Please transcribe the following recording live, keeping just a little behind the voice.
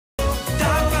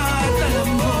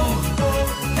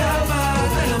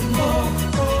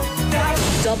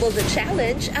Double the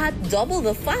challenge at double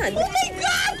the fun. Oh my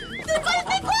God!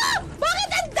 Napalti ko! Bakit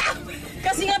ang dami?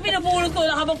 Kasi nga pinapulot ko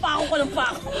lang habang pako ko ng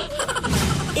pako.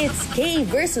 It's K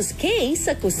versus K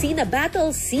sa Kusina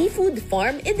Battle Seafood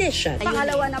Farm Edition.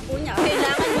 Pangalawa na po niya.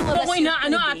 Kailangan lumabas. Ako na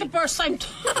ano ate, first time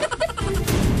to.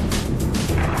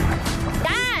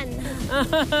 Dan!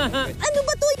 Ano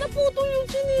ba to? Naputol yung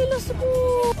chinilas ko.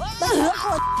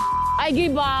 I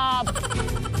give up.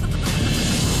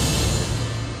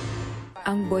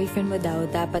 Ang boyfriend mo daw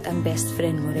dapat ang best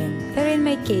friend mo rin. Pero in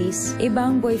my case, iba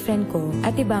ang boyfriend ko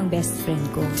at iba ang best friend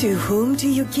ko. To whom do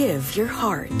you give your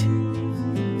heart?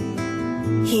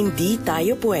 Hindi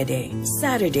Tayo Pwede.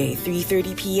 Saturday,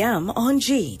 3:30 p.m. on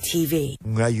GTV.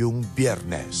 Ngayong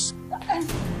Biyernes.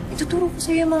 Ituturo ko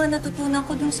sa'yo yung mga natutunan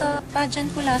ko dun sa pageant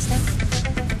ko last time.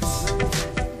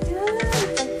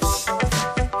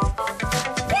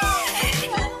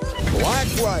 Black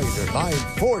Rider,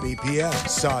 9:40 p.m.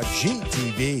 sa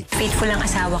GTV. Faithful ang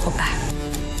asawa ko pa.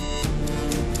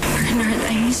 Bernard,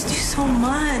 I missed you so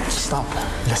much. Stop.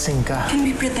 Lasing ka. Can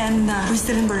we pretend na we're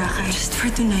still in Boracay? Just for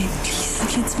tonight, please.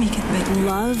 Let's make it better.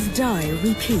 Love, Die,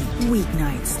 Repeat.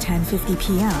 Weeknights, 10:50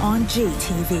 p.m. on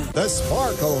GTV. The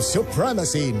Sparkle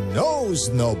Supremacy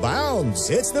knows no bounds.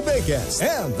 It's the biggest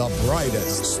and the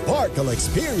brightest Sparkle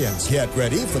experience. Get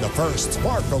ready for the first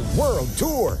Sparkle World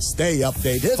Tour. Stay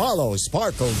updated. Follow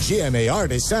Sparkle GMA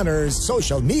Artist Center's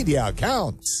social media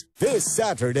accounts. This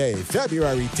Saturday,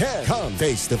 February 10, come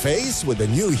face-to-face with the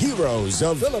new heroes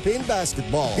of Philippine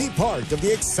basketball. Be part of the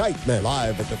excitement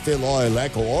live at the Phil Oil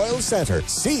Eco Oil Center.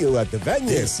 See you at the venue.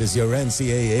 This is your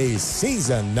NCAA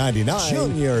Season 99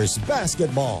 Juniors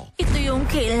Basketball. Ito yung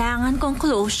kailangan kong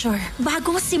closure.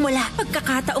 Bagong simula,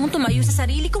 pagkakataong tumayo sa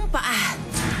sarili kong paa.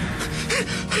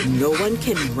 No one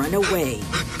can run away.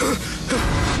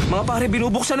 Mga pare,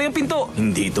 binubuksan na yung pinto.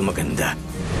 Hindi ito maganda.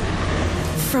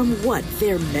 From what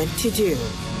they're meant to do.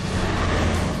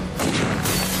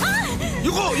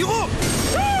 Yuko! Yuko!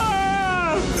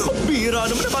 Ah! Bira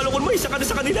naman, nakalokon mo. Isa ka na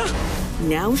sa kanila.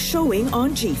 Now showing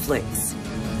on G-Flix.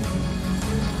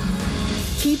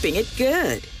 Keeping it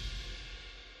good.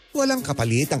 Walang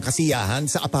kapalit ang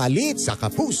kasiyahan sa Apalit sa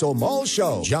Kapuso Mall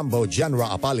Show. Jumbo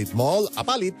Genera Apalit Mall,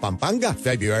 Apalit, Pampanga.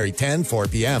 February 10,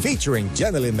 4 p.m. Featuring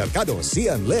Jeneline Mercado,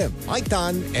 Cian Lim, Mike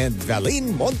Tan, and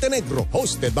Valine Montenegro.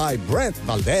 Hosted by Brent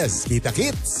Valdez.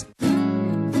 Kita-kits!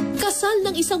 Kasal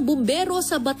ng isang bumbero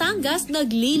sa Batangas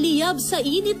nagliliyab sa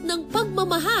init ng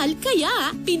pagmamahal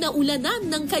kaya pinaulanan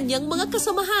ng kanyang mga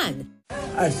kasamahan.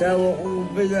 Asawa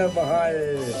kong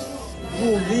pinamahal,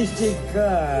 gumising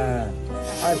ka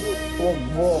at huwag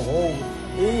mo akong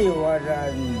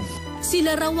iwanan.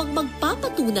 Sila raw ang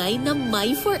magpapatunay na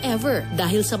may forever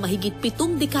dahil sa mahigit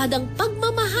 7 dekadang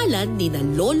pagmamahalan ni na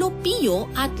Lolo Pio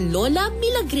at Lola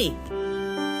Milagre.